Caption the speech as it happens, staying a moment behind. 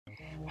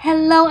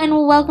Hello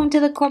and welcome to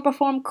the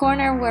Corpoform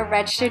Corner, where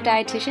registered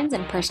dietitians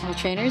and personal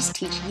trainers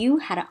teach you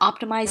how to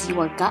optimize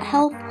your gut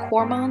health,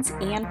 hormones,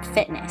 and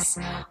fitness.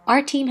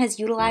 Our team has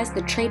utilized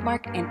the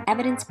trademark and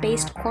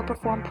evidence-based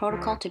Corpoform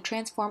protocol to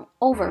transform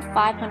over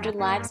 500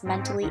 lives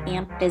mentally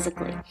and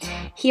physically.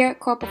 Here at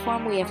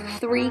Corpoform, we have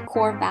 3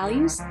 core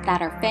values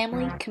that are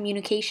family,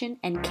 communication,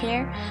 and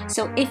care.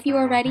 So if you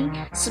are ready,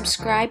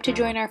 subscribe to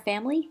join our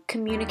family,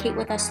 communicate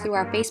with us through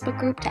our Facebook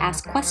group to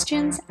ask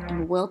questions,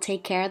 and we'll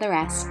take care of the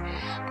rest.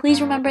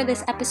 Please remember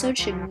this episode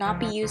should not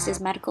be used as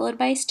medical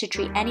advice to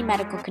treat any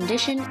medical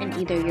condition in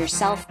either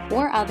yourself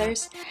or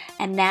others.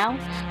 And now,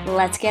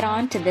 let's get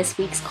on to this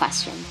week's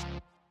question.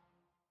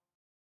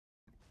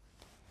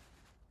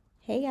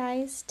 Hey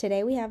guys,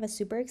 today we have a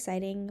super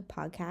exciting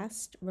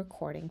podcast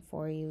recording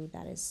for you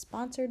that is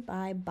sponsored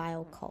by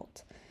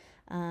BioCult.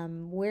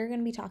 We're going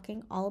to be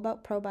talking all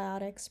about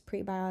probiotics,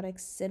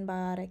 prebiotics,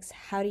 symbiotics.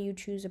 How do you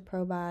choose a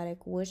probiotic?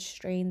 Which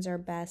strains are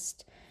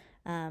best?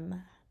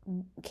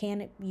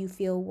 Can you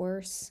feel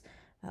worse?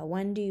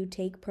 When do you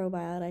take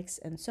probiotics?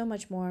 And so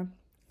much more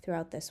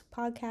throughout this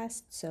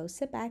podcast. So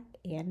sit back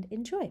and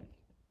enjoy.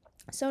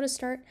 So to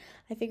start,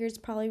 I figure it's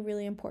probably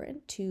really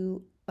important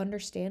to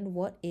understand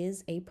what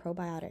is a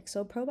probiotic.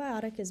 So a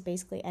probiotic is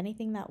basically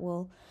anything that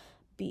will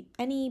be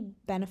any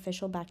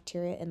beneficial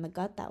bacteria in the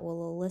gut that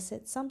will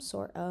elicit some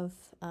sort of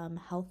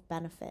health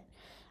benefit.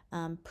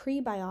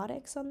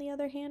 Prebiotics, on the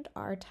other hand,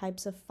 are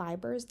types of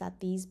fibers that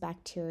these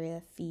bacteria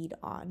feed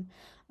on.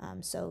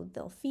 So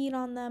they'll feed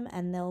on them,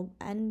 and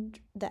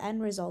the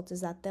end result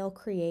is that they'll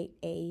create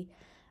a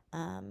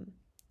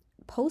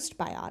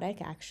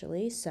postbiotic,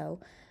 actually. So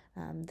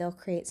they'll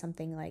create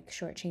something like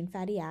short chain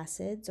fatty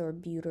acids or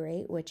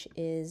butyrate, which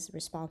is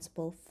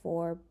responsible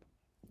for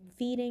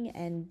feeding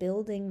and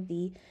building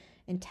the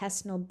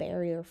intestinal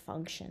barrier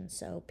function.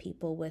 So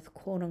people with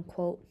quote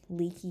unquote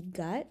leaky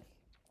gut,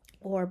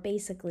 or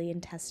basically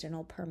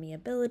intestinal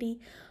permeability,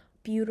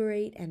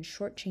 butyrate and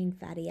short chain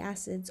fatty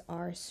acids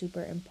are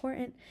super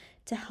important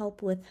to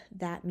help with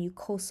that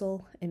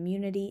mucosal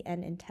immunity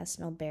and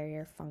intestinal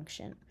barrier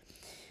function.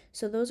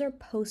 So those are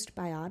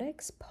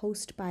postbiotics.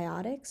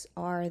 Postbiotics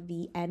are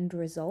the end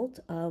result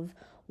of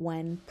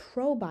when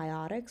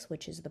probiotics,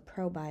 which is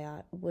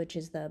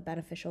the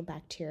beneficial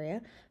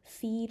bacteria,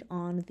 feed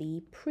on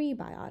the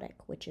prebiotic,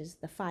 which is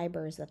the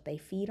fibers that they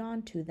feed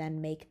on to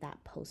then make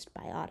that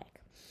postbiotic.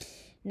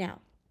 Now,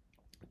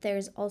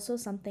 there's also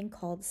something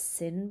called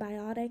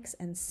symbiotics,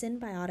 and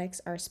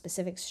symbiotics are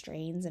specific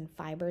strains and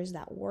fibers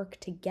that work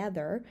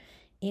together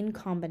in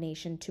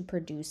combination to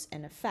produce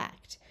an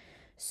effect.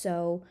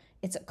 So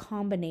it's a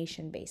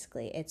combination,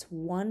 basically. It's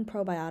one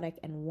probiotic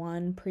and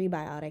one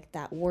prebiotic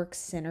that works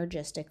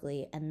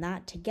synergistically, and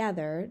that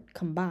together,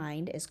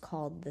 combined, is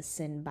called the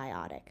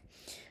symbiotic.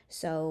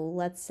 So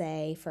let's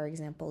say, for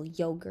example,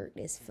 yogurt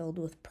is filled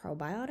with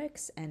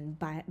probiotics and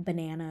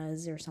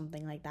bananas or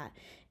something like that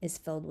is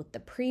filled with the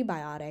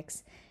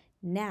prebiotics.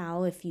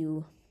 Now, if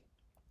you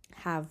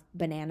have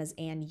bananas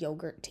and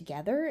yogurt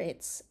together,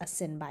 it's a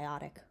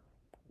symbiotic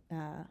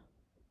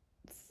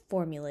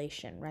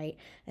formulation, right?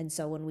 And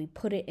so when we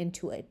put it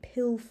into a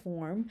pill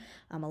form,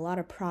 a lot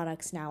of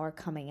products now are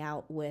coming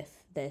out with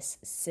this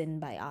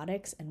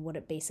symbiotics, and what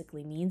it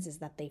basically means is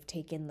that they've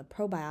taken the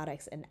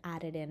probiotics and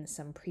added in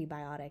some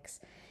prebiotics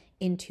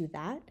into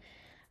that.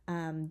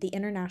 The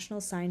International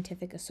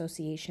Scientific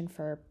Association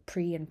for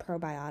Pre and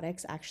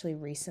Probiotics actually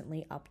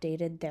recently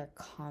updated their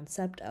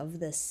concept of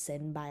the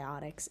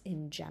symbiotics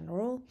in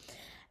general.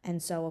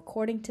 And so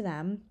according to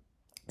them,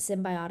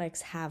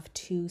 symbiotics have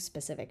 2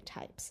 specific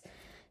types.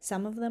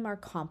 Some of them are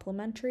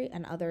complementary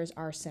and others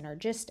are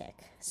synergistic.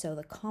 So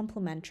the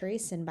complementary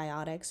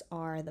symbiotics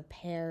are the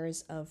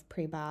pairs of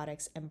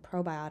prebiotics and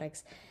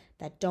probiotics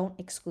that don't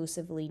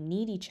exclusively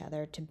need each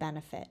other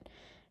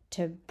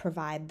to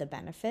provide the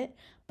benefit,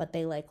 but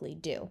they likely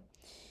do.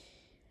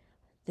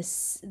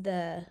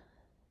 The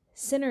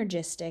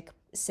synergistic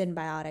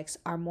symbiotics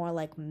are more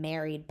like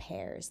married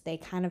pairs. They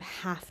kind of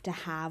have to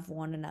have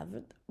one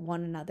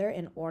another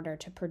in order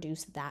to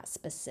produce that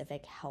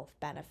specific health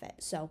benefit.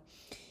 So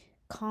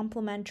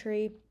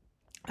complementary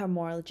are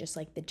more just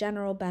like the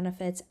general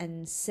benefits,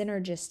 and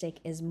synergistic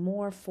is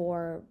more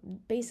for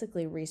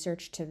basically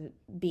research to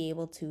be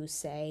able to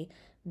say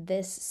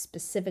this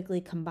specifically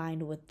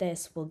combined with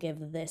this will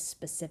give this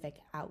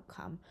specific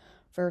outcome,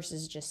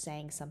 versus just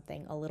saying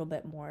something a little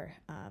bit more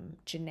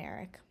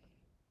generic.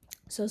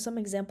 So some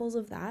examples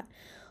of that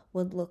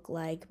would look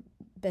like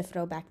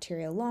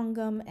Bifidobacteria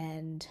longum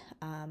and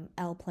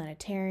L.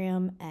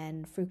 planetarium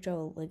and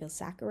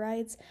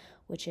fructooligosaccharides,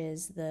 which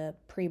is the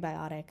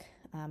prebiotic.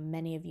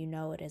 Many of you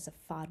know it as a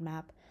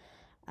FODMAP.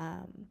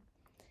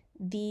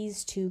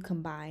 These two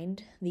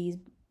combined,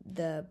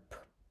 the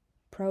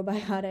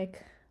probiotic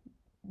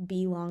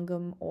B.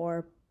 longum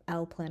or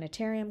L.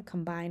 planetarium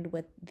combined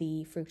with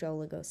the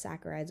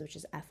fructooligosaccharides, which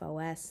is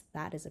FOS,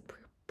 that is a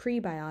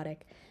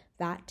prebiotic.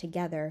 That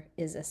together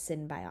is a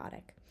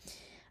symbiotic.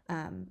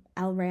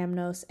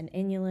 L-rhamnose and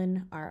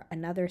inulin are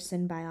another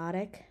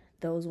symbiotic.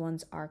 Those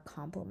ones are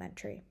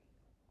complementary.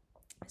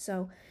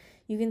 So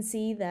you can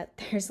see that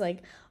there's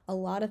like a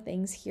lot of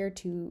things here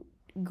to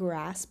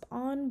grasp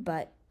on,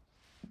 but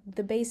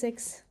the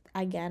basics,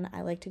 again,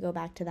 I like to go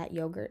back to that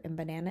yogurt and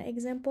banana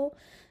example.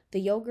 The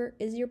yogurt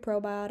is your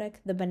probiotic,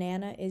 the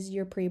banana is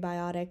your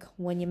prebiotic.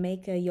 When you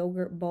make a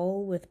yogurt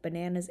bowl with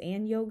bananas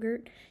and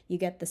yogurt, you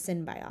get the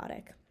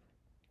synbiotic.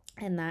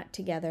 And that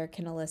together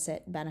can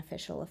elicit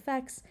beneficial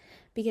effects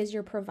because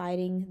you're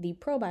providing the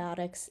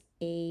probiotics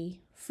a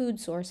food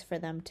source for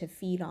them to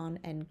feed on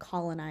and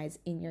colonize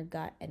in your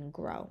gut and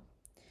grow.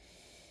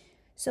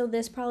 So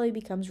this probably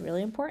becomes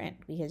really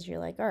important because you're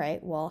like, all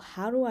right, well,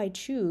 how do I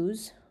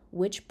choose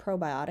which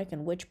probiotic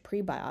and which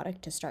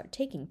prebiotic to start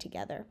taking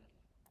together?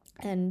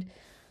 And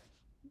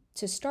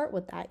to start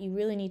with that, you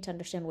really need to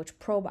understand which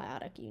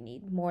probiotic you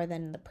need more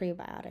than the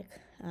prebiotic,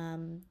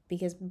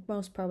 because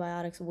most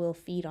probiotics will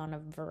feed on a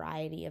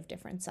variety of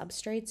different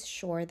substrates.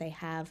 Sure, they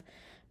have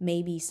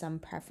maybe some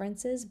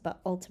preferences, but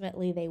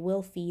ultimately they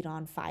will feed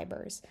on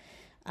fibers.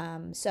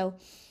 So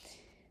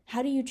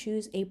how do you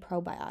choose a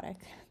probiotic?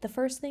 The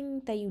first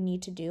thing that you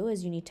need to do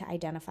is you need to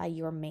identify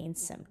your main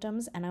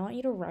symptoms, and I want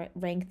you to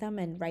rank them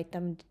and write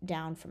them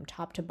down from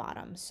top to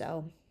bottom.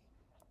 So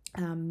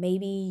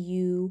maybe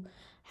you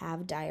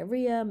have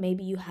diarrhea,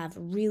 maybe you have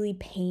really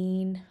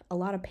pain, a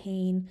lot of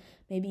pain,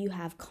 maybe you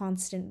have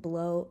constant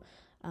bloat,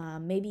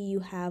 maybe you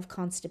have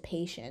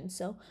constipation.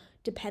 So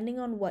depending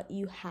on what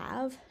you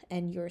have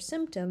and your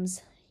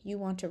symptoms, you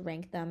want to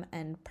rank them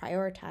and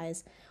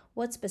prioritize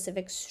what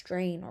specific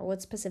strain or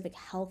what specific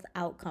health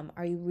outcome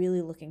are you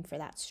really looking for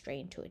that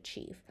strain to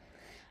achieve.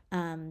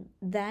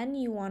 Then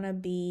you want to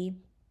be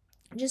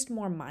just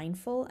more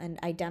mindful and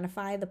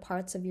identify the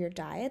parts of your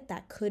diet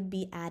that could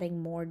be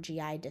adding more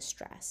GI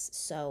distress.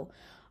 So,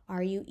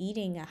 are you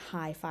eating a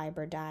high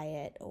fiber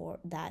diet or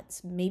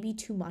that's maybe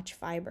too much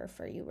fiber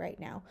for you right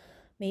now?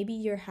 Maybe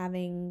you're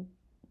having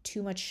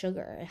too much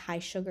sugar, a high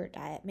sugar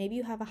diet. Maybe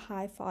you have a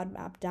high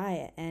FODMAP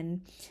diet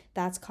and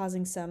that's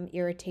causing some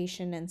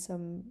irritation and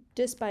some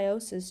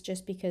dysbiosis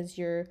just because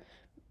you're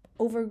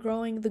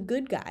overgrowing the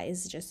good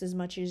guys just as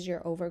much as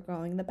you're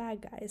overgrowing the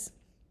bad guys.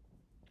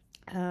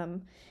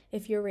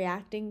 If you're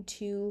reacting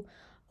to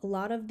a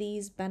lot of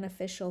these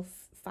beneficial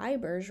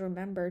fibers,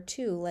 remember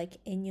too,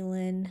 like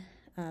inulin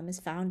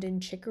is found in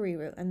chicory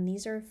root, and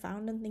these are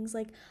found in things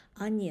like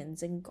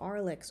onions and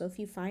garlic. So if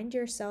you find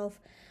yourself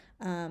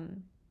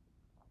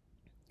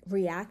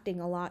reacting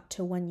a lot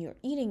to when you're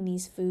eating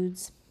these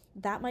foods,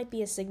 that might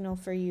be a signal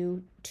for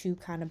you to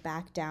kind of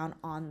back down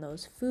on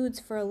those foods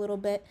for a little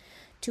bit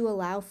to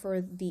allow for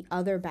the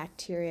other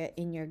bacteria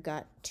in your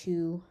gut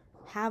to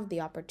have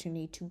the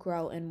opportunity to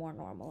grow in more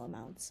normal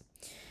amounts.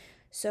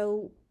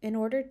 So, in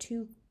order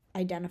to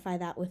identify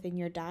that within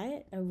your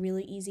diet, a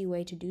really easy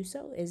way to do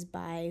so is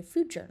by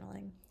food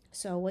journaling.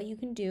 So, what you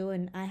can do,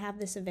 and I have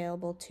this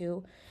available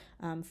too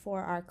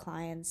for our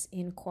clients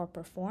in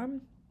corporate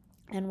form.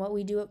 And what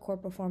we do at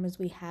corporate form is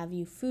we have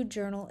you food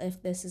journal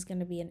if this is going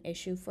to be an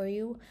issue for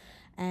you.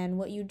 And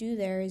what you do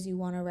there is you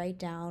want to write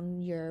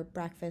down your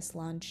breakfast,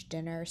 lunch,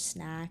 dinner,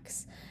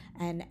 snacks,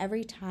 and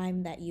every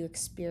time that you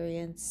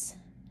experience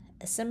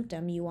a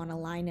symptom, you want to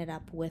line it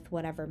up with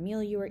whatever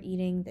meal you were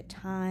eating, the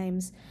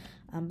times,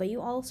 but you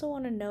also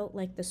want to note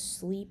like the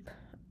sleep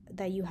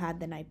that you had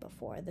the night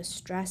before, the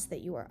stress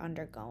that you were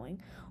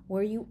undergoing.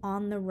 Were you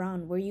on the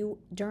run? Were you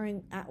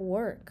during at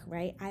work,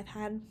 right? I've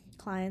had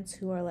clients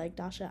who are like,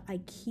 Dasha, I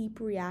keep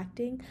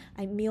reacting.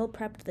 I meal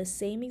prepped the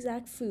same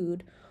exact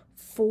food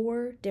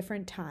 4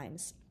 different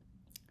times.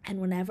 And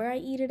whenever I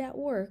eat it at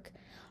work,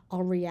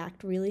 I'll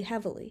react really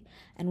heavily.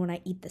 And when I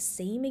eat the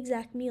same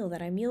exact meal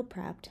that I meal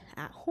prepped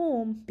at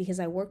home, because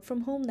I work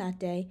from home that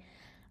day,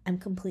 I'm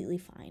completely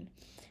fine.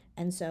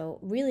 And so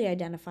really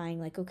identifying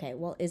like, okay,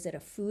 well, is it a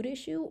food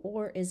issue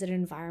or is it an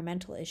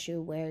environmental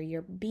issue where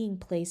you're being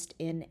placed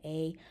in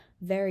a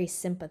very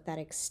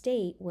sympathetic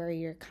state where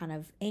you're kind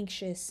of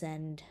anxious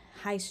and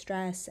high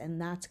stress and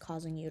that's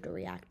causing you to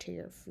react to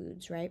your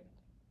foods, right?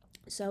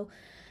 So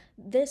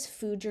this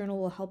food journal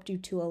will help you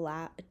to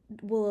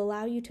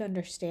allow you to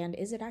understand,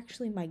 is it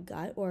actually my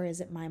gut or is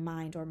it my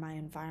mind or my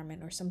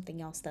environment or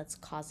something else that's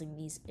causing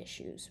these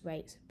issues,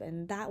 right?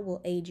 And that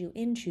will aid you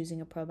in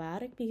choosing a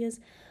probiotic because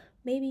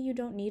maybe you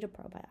don't need a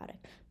probiotic.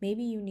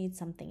 Maybe you need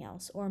something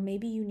else, or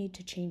maybe you need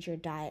to change your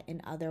diet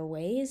in other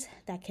ways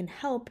that can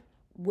help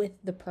with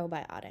the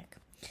probiotic.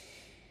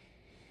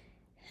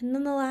 And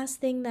then the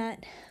last thing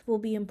that will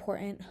be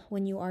important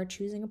when you are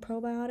choosing a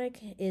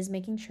probiotic is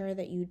making sure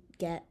that you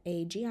get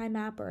a GI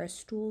map or a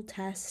stool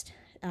test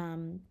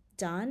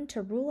done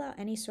to rule out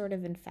any sort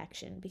of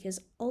infection, because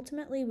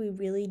ultimately we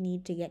really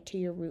need to get to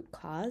your root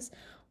cause.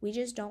 We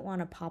just don't want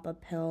to pop a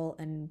pill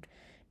and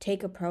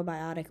take a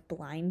probiotic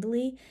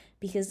blindly,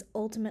 because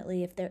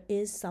ultimately if there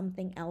is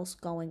something else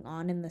going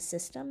on in the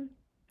system,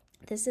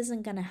 this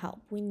isn't going to help.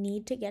 We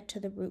need to get to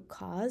the root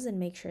cause and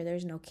make sure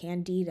there's no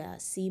candida,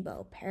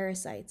 SIBO,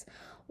 parasites,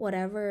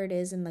 whatever it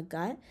is in the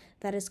gut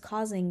that is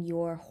causing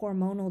your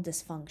hormonal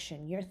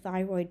dysfunction, your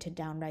thyroid to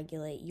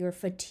downregulate, your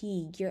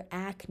fatigue, your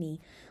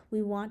acne.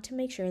 We want to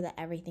make sure that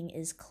everything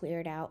is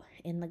cleared out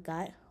in the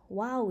gut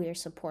while we are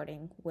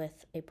supporting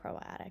with a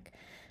probiotic.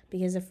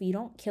 Because if you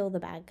don't kill the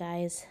bad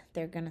guys,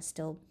 they're going to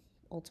still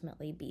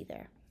ultimately be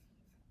there.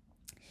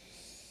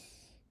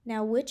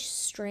 Now, which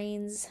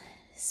strains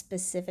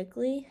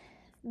specifically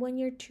when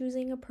you're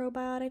choosing a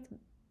probiotic?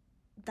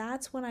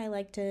 That's when I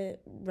like to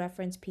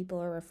reference people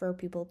or refer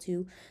people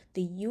to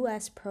the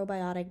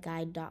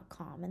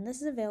usprobioticguide.com. And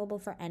this is available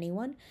for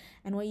anyone.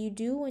 And what you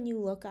do when you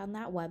look on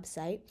that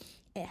website,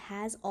 it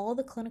has all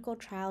the clinical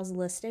trials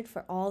listed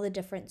for all the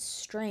different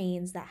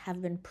strains that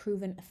have been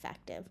proven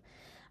effective.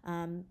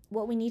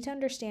 What we need to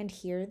understand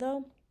here,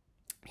 though,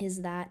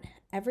 is that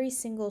every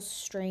single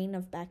strain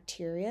of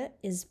bacteria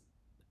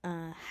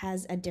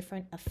has a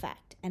different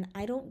effect. And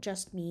I don't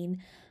just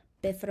mean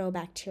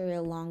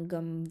Bifidobacteria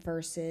longum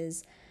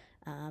versus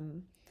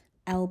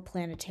L.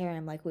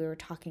 plantarum, like we were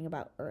talking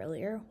about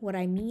earlier. What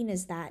I mean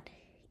is that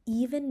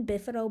even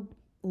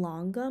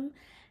Bifidolongum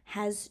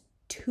has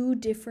two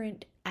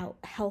different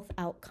health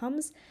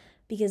outcomes,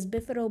 because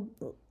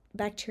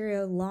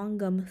Bifidobacteria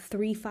longum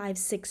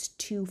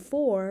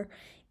 35624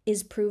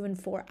 is proven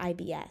for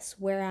IBS,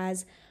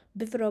 whereas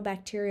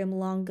Bifidobacterium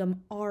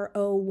longum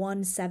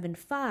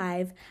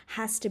RO175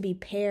 has to be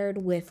paired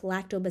with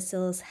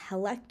Lactobacillus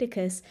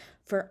helicticus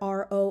for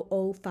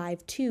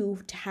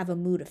RO052 to have a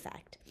mood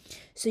effect.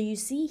 So you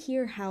see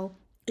here how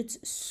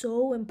it's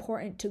so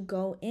important to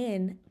go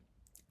in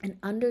and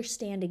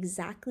understand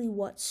exactly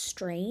what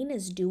strain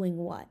is doing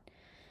what.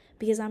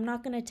 Because I'm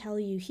not going to tell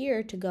you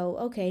here to go,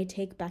 okay,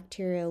 take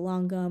Bacteria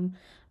longum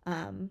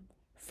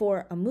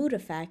for a mood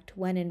effect,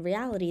 when in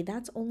reality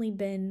that's only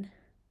been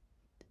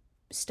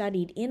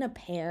studied in a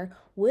pair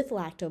with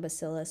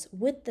Lactobacillus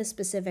with the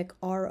specific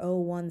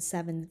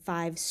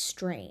RO175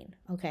 strain.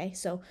 Okay,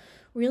 so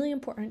really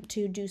important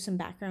to do some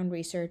background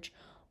research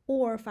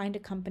or find a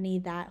company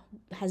that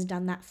has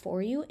done that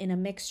for you in a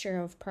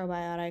mixture of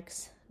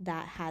probiotics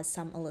that has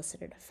some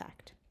elicited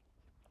effect.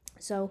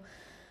 So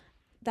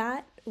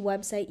that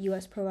website,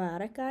 US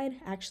Probiotic Guide,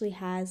 actually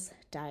has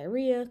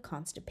diarrhea,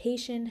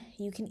 constipation.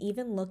 You can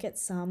even look at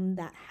some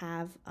that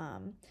have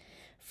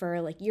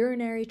for like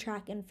urinary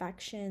tract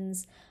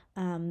infections.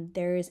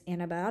 There's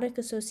antibiotic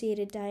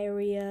associated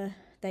diarrhea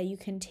that you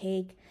can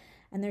take,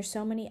 and there's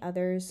so many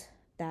others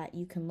that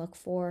you can look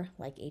for,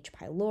 like H.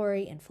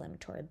 pylori,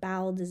 inflammatory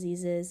bowel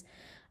diseases,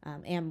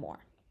 and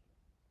more.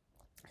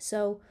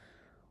 So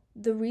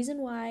the reason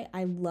why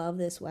I love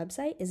this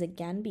website is,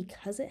 again,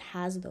 because it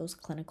has those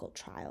clinical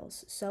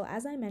trials. So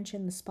as I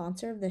mentioned, the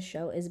sponsor of this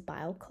show is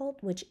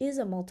Biocult, which is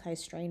a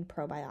multi-strain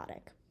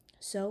probiotic.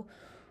 So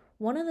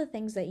one of the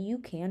things that you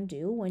can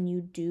do when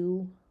you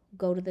do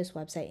go to this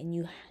website and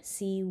you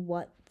see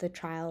what the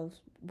trial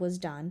was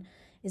done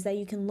is that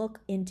you can look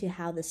into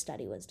how the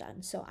study was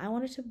done. So I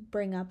wanted to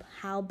bring up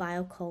how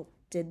Biocult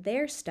did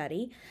their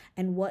study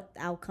and what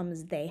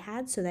outcomes they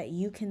had, so that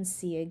you can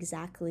see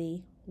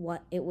exactly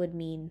what it would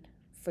mean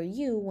for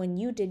you when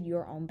you did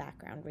your own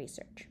background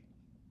research.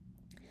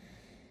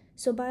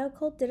 So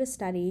Biocult did a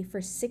study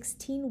for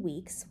 16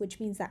 weeks, which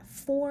means that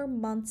 4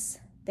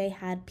 months they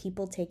had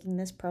people taking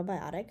this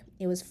probiotic.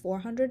 It was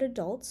 400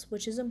 adults,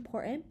 which is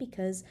important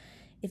because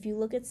if you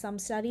look at some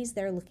studies,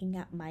 they're looking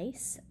at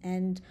mice.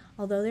 And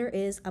although there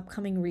is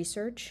upcoming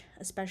research,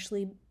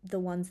 especially the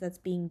ones that's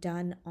being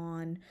done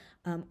on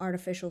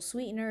artificial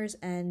sweeteners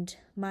and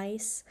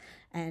mice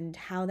and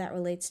how that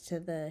relates to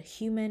the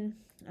human,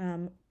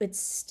 it's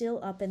still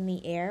up in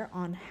the air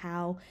on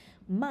how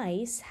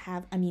mice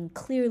have,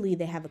 clearly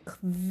they have a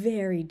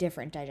very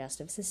different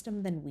digestive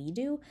system than we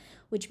do,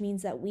 which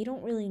means that we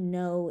don't really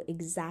know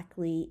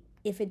exactly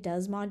if it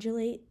does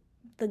modulate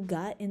the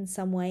gut in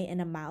some way in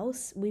a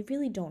mouse. We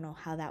really don't know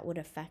how that would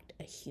affect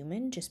a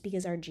human, just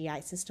because our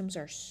GI systems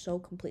are so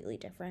completely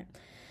different.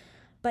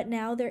 But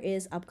now there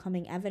is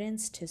upcoming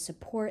evidence to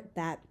support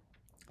that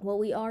what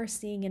we are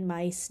seeing in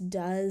mice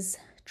does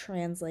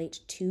translate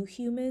to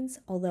humans,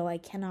 although I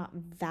cannot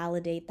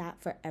validate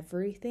that for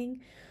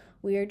everything.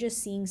 We are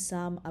just seeing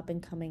some up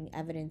and coming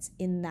evidence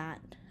in that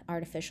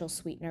artificial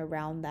sweetener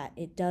realm that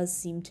it does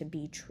seem to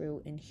be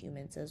true in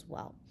humans as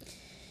well.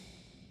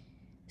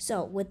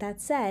 So with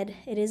that said,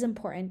 it is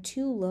important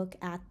to look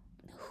at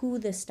who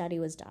this study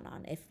was done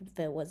on. If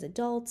it was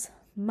adults,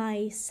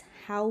 mice,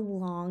 how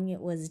long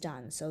it was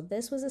done. So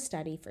this was a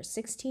study for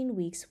 16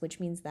 weeks, which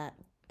means that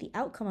the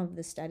outcome of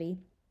the study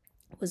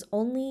was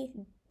only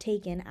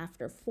taken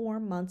after 4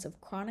 months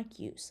of chronic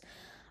use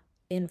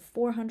in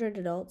 400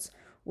 adults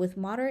with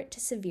moderate to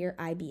severe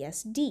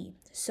IBS-D.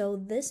 So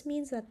this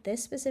means that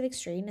this specific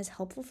strain is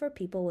helpful for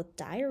people with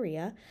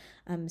diarrhea,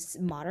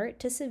 moderate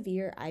to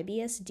severe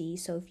IBS-D.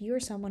 So if you are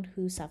someone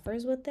who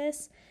suffers with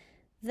this,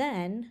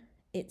 then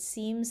it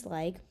seems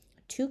like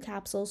 2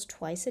 capsules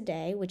twice a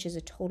day, which is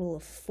a total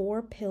of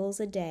 4 pills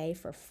a day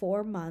for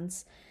 4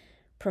 months,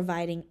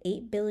 providing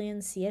 8 billion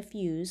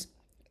CFUs,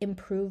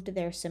 improved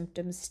their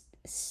symptoms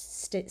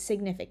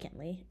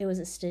significantly. It was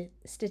a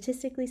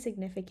statistically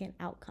significant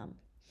outcome.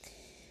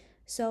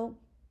 So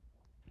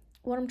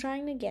what I'm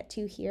trying to get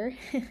to here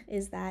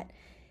is that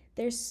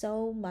There's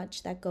so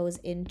much that goes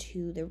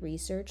into the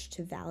research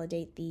to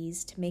validate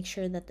these, to make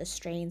sure that the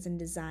strains and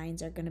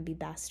designs are going to be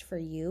best for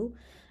you.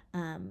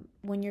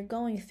 When you're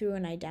going through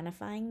and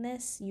identifying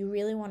this, you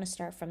really want to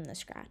start from the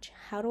scratch.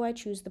 How do I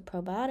choose the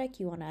probiotic?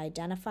 You want to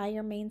identify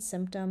your main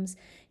symptoms.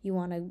 You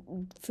want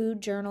to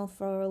food journal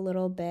for a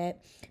little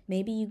bit.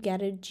 Maybe you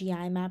get a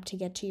GI map to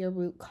get to your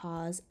root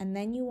cause. And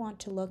then you want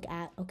to look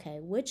at, okay,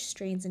 which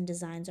strains and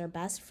designs are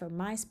best for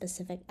my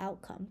specific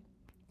outcome?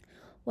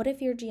 What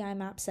if your GI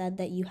map said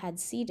that you had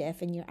C.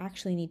 diff and you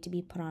actually need to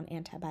be put on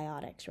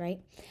antibiotics, right?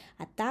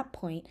 At that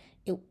point,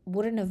 it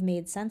wouldn't have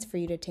made sense for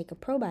you to take a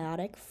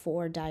probiotic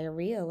for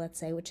diarrhea, let's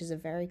say, which is a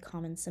very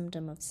common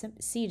symptom of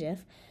C.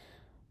 diff,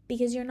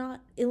 because you're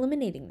not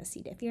eliminating the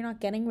C. diff. You're not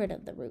getting rid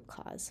of the root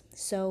cause.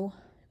 So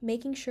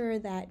making sure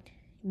that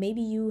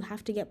maybe you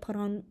have to get put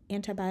on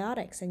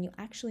antibiotics and you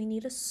actually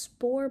need a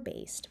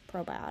spore-based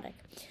probiotic.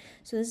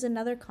 So this is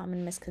another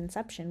common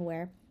misconception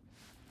where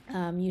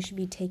you should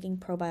be taking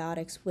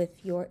probiotics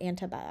with your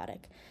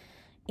antibiotic.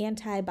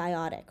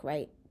 Antibiotic,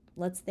 right?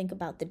 Let's think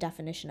about the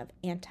definition of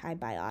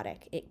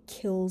antibiotic. It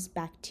kills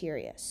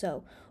bacteria.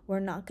 So we're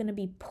not going to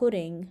be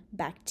putting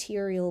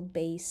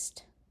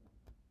bacterial-based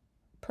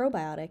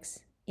probiotics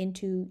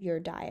into your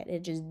diet.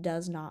 It just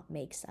does not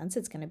make sense.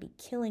 It's going to be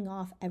killing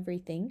off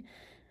everything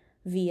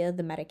via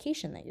the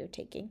medication that you're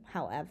taking.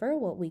 However,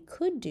 what we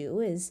could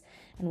do is,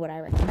 and what I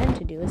recommend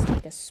to do, is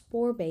take a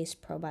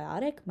spore-based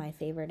probiotic. My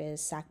favorite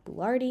is Sac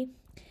Boulardii.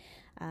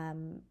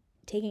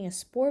 Taking a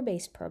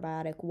spore-based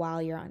probiotic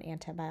while you're on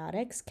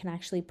antibiotics can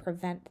actually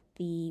prevent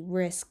the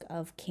risk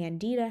of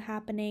candida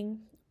happening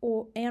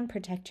and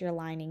protect your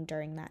lining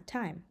during that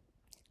time.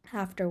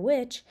 After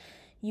which,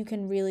 you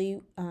can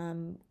really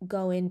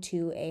go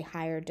into a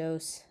higher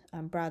dose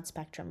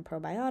broad-spectrum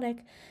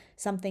probiotic,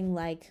 something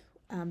like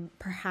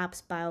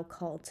perhaps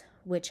Biocult,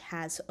 which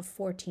has a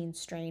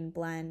 14-strain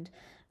blend,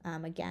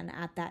 again,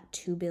 at that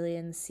 2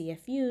 billion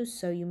CFUs,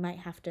 so you might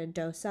have to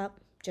dose up,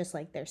 just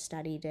like their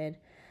study did.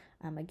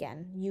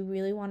 Again, you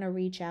really want to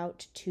reach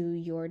out to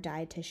your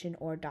dietitian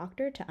or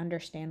doctor to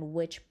understand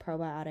which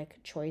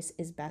probiotic choice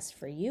is best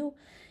for you.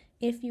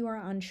 If you are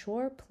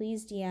unsure,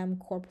 please DM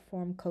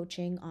Corporform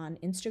Coaching on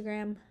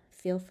Instagram.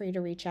 Feel free to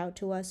reach out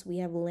to us. We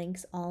have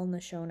links all in the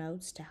show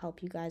notes to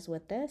help you guys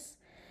with this.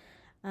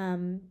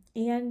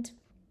 And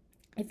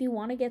if you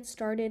want to get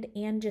started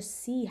and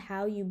just see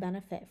how you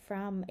benefit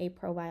from a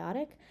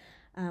probiotic,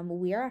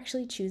 we are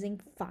actually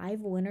choosing 5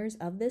 winners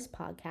of this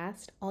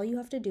podcast. All you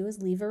have to do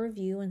is leave a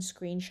review and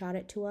screenshot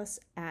it to us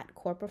at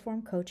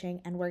Corporform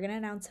Coaching, and we're going to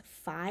announce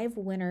 5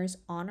 winners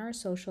on our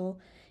social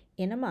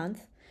in a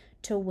month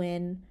to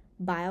win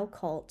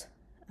Biocult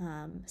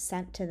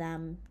sent to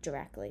them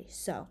directly.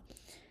 So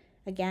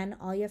again,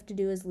 all you have to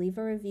do is leave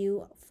a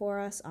review for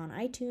us on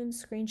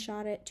iTunes,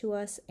 screenshot it to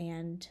us,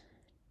 and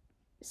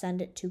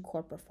send it to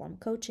Corporform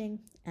Coaching,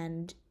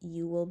 and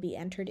you will be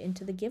entered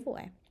into the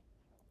giveaway.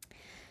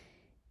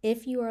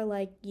 If you are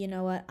like, you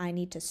know what, I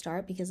need to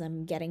start because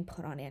I'm getting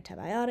put on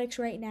antibiotics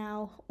right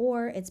now,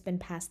 or it's been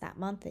past that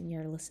month and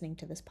you're listening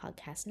to this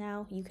podcast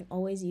now, you can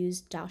always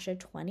use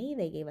Dasha20.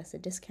 They gave us a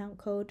discount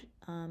code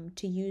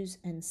to use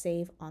and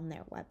save on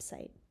their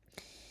website.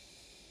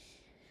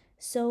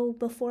 So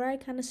before I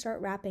kind of start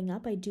wrapping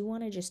up, I do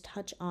want to just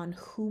touch on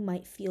who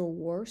might feel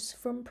worse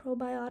from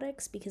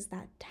probiotics, because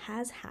that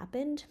has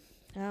happened.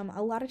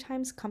 A lot of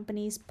times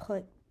companies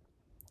put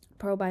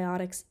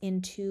probiotics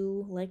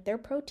into like their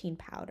protein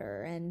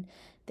powder, and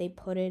they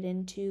put it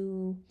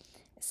into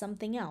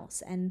something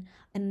else, and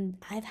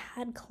I've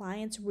had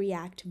clients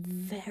react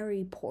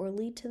very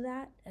poorly to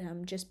that,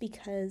 just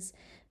because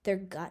their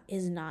gut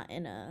is not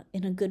in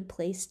a good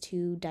place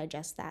to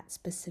digest that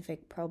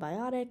specific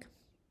probiotic.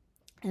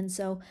 And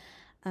so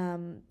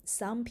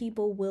some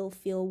people will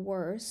feel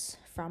worse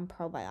from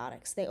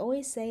probiotics. They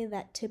always say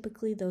that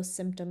typically those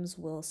symptoms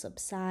will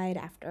subside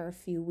after a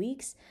few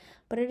weeks,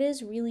 but it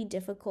is really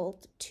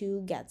difficult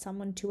to get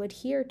someone to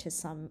adhere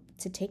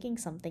to taking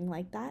something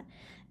like that.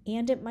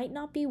 And it might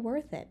not be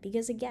worth it,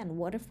 because again,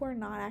 what if we're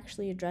not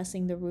actually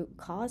addressing the root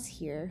cause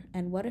here?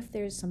 And what if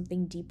there's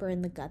something deeper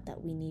in the gut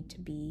that we need to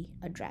be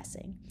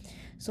addressing?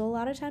 So a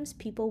lot of times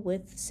people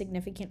with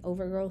significant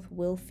overgrowth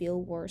will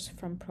feel worse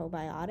from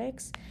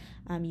probiotics.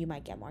 You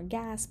might get more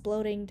gas,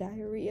 bloating,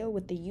 diarrhea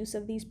with the use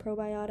of these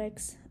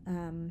probiotics.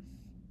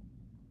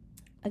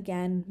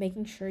 Again,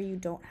 making sure you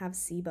don't have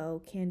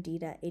SIBO,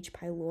 Candida, H.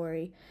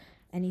 pylori,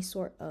 any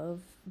sort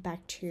of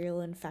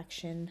bacterial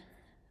infection.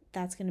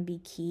 That's going to be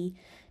key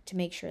to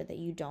make sure that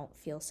you don't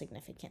feel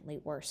significantly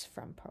worse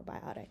from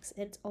probiotics.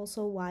 It's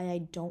also why I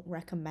don't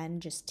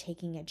recommend just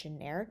taking a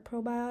generic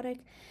probiotic,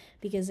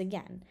 because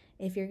again,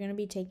 if you're going to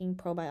be taking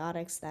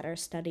probiotics that are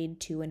studied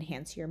to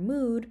enhance your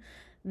mood,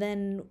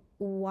 then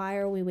why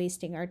are we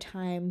wasting our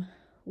time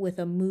with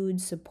a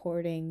mood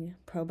supporting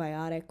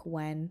probiotic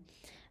when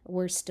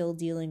we're still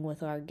dealing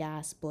with our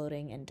gas,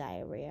 bloating, and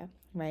diarrhea,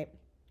 right?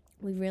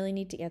 We really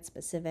need to get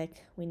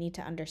specific. We need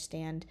to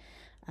understand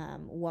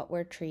what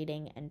we're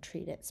treating and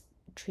treat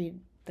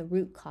the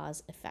root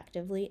cause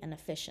effectively and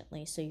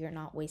efficiently, so you're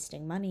not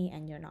wasting money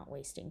and you're not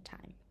wasting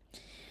time.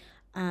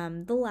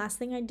 The last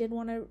thing I did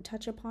want to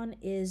touch upon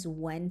is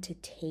when to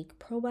take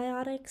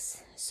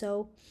probiotics.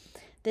 So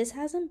this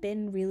hasn't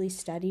been really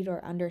studied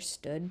or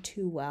understood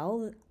too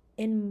well.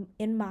 In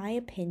my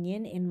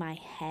opinion, in my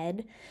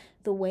head,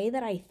 the way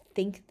that I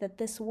think that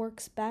this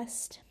works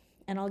best,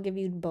 and I'll give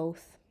you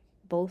both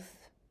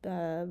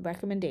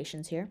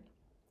recommendations here.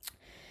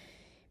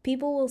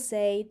 People will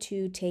say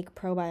to take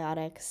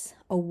probiotics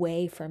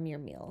away from your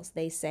meals.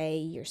 They say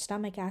your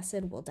stomach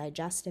acid will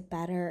digest it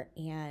better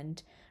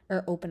and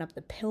or open up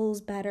the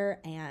pills better,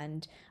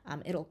 and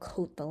it'll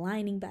coat the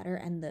lining better,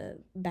 and the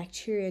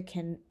bacteria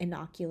can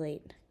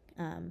inoculate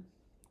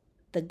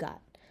the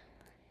gut.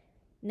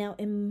 Now,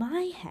 in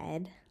my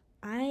head,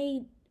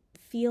 I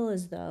feel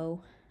as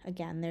though,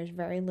 again, there's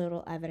very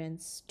little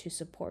evidence to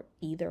support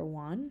either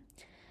one,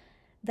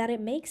 that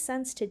it makes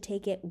sense to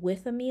take it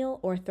with a meal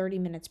or 30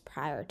 minutes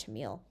prior to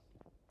meal.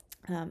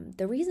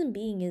 The reason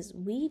being is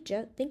we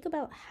just think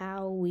about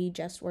how we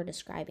just were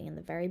describing in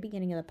the very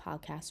beginning of the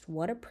podcast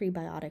what a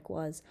prebiotic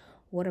was,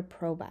 what a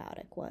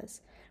probiotic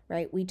was,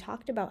 right? We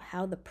talked about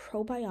how the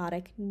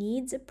probiotic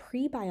needs a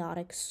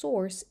prebiotic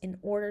source in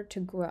order to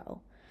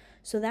grow.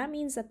 So that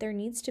means that there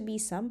needs to be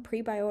some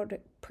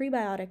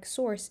prebiotic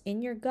source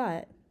in your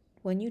gut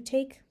when you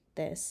take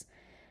this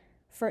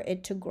for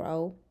it to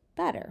grow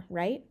better,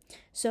 right?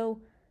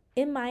 So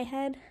in my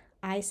head,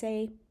 I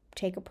say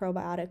take a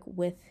probiotic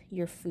with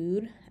your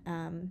food.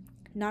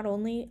 Not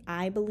only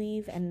I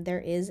believe, and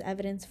there is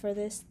evidence for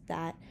this,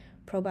 that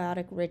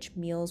probiotic rich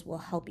meals will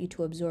help you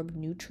to absorb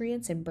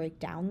nutrients and break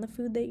down the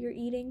food that you're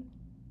eating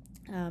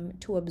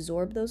to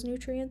absorb those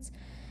nutrients,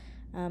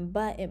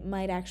 but it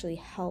might actually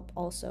help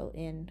also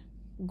in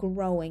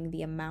growing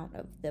the amount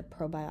of the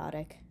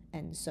probiotic,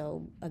 and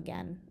so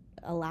again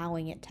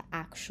allowing it to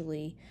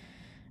actually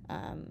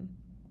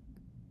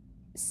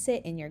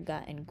sit in your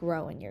gut and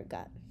grow in your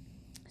gut.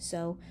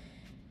 So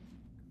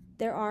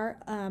there are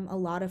a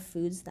lot of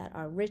foods that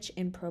are rich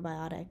in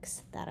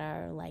probiotics that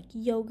are like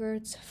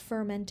yogurts,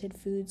 fermented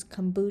foods,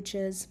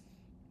 kombuchas.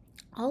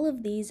 All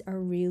of these are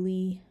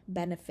really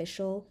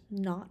beneficial,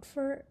 not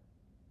for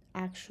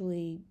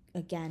actually,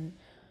 again,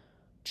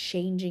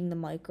 changing the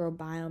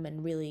microbiome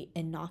and really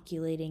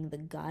inoculating the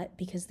gut,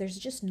 because there's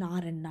just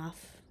not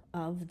enough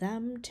of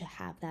them to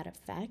have that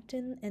effect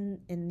in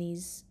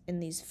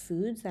these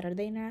foods that are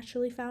they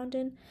naturally found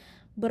in.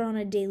 But on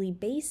a daily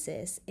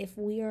basis, if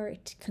we are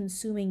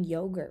consuming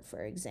yogurt,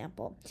 for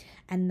example,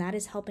 and that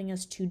is helping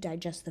us to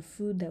digest the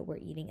food that we're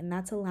eating, and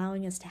that's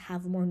allowing us to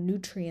have more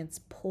nutrients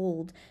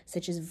pulled,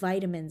 such as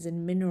vitamins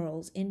and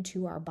minerals,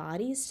 into our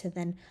bodies to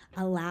then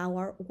allow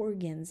our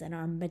organs and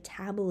our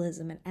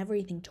metabolism and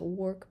everything to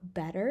work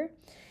better,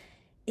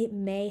 it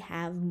may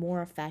have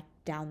more effect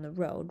down the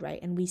road,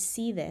 right? And we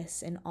see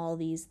this in all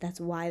these,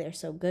 that's why they're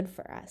so good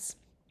for us.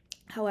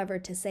 However,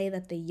 to say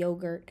that the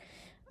yogurt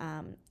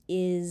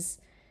is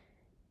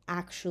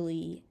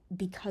actually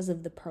because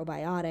of the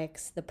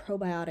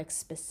probiotics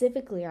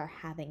specifically are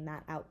having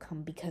that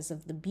outcome because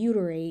of the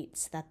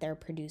butyrates that they're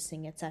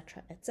producing,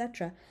 etc.,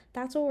 etc.,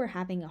 that's what we're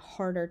having a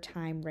harder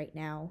time right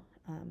now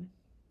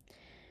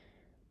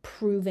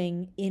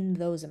proving in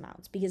those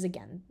amounts. Because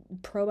again,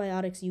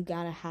 probiotics, you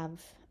gotta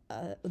have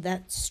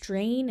that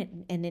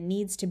strain, and it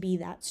needs to be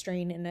that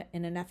strain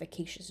in an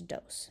efficacious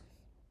dose.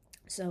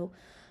 So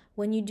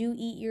when you do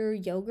eat your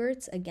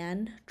yogurts,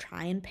 again,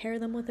 try and pair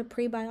them with a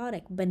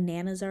prebiotic.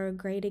 Bananas are a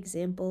great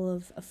example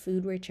of a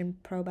food rich in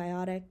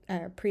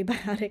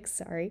prebiotics.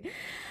 Sorry,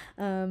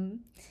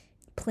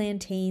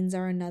 plantains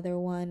are another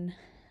one.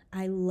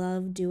 I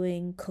love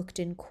doing cooked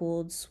and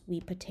cooled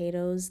sweet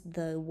potatoes.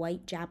 The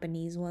white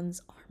Japanese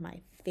ones are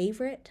my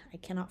favorite. I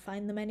cannot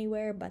find them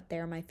anywhere, but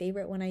they're my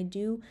favorite when I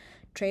do.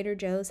 Trader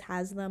Joe's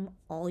has them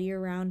all year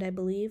round, I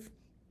believe.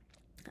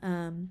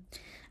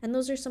 And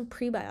those are some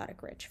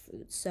prebiotic rich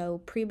foods.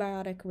 So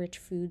prebiotic rich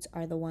foods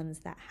are the ones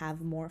that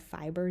have more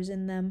fibers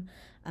in them.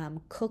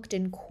 Cooked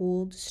and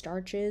cooled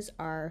starches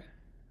are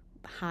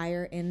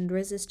higher in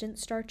resistant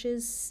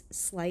starches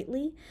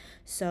slightly,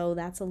 so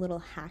that's a little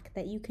hack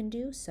that you can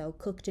do. So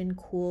cooked and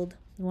cooled,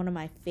 one of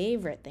my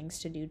favorite things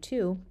to do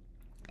too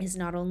is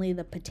not only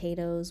the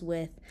potatoes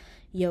with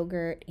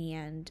yogurt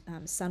and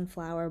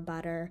sunflower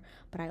butter,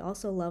 but I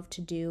also love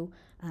to do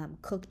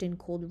cooked and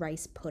cooled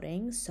rice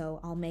pudding. So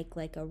I'll make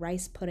like a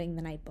rice pudding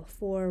the night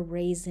before,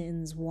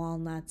 raisins,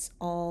 walnuts,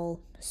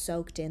 all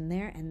soaked in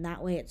there, and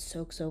that way it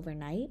soaks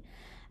overnight.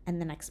 And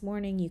the next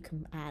morning you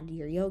can add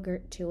your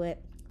yogurt to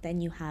it. Then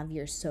you have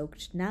your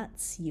soaked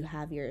nuts, you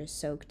have your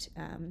soaked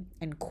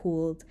and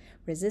cooled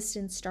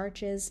resistant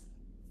starches,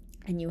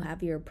 and you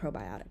have your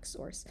probiotic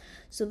source.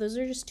 So those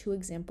are just two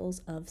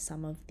examples of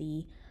some of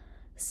the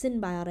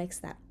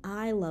symbiotics that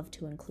I love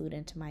to include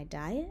into my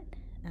diet.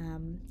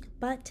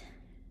 But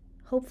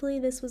hopefully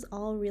this was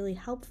all really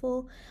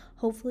helpful.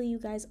 Hopefully you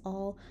guys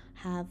all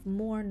have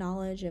more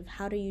knowledge of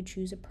how do you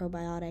choose a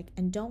probiotic.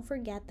 And don't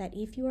forget that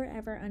if you are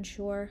ever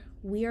unsure,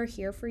 we are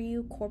here for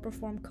you. Core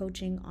Perform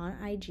Coaching on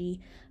IG.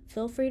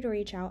 Feel free to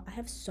reach out. I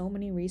have so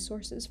many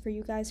resources for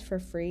you guys for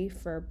free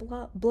for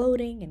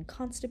bloating and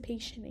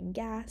constipation and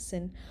gas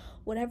and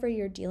whatever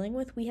you're dealing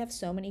with. We have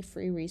so many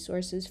free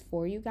resources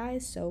for you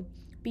guys. So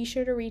be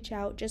sure to reach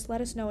out. Just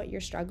let us know what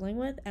you're struggling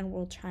with and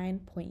we'll try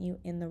and point you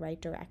in the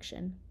right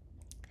direction.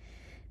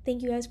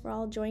 Thank you guys for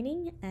all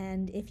joining,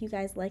 and if you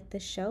guys like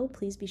this show,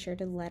 please be sure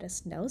to let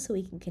us know so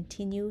we can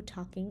continue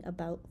talking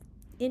about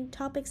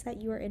topics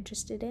that you are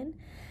interested in.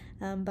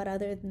 But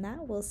other than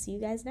that, we'll see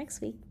you guys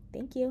next week.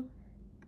 Thank you.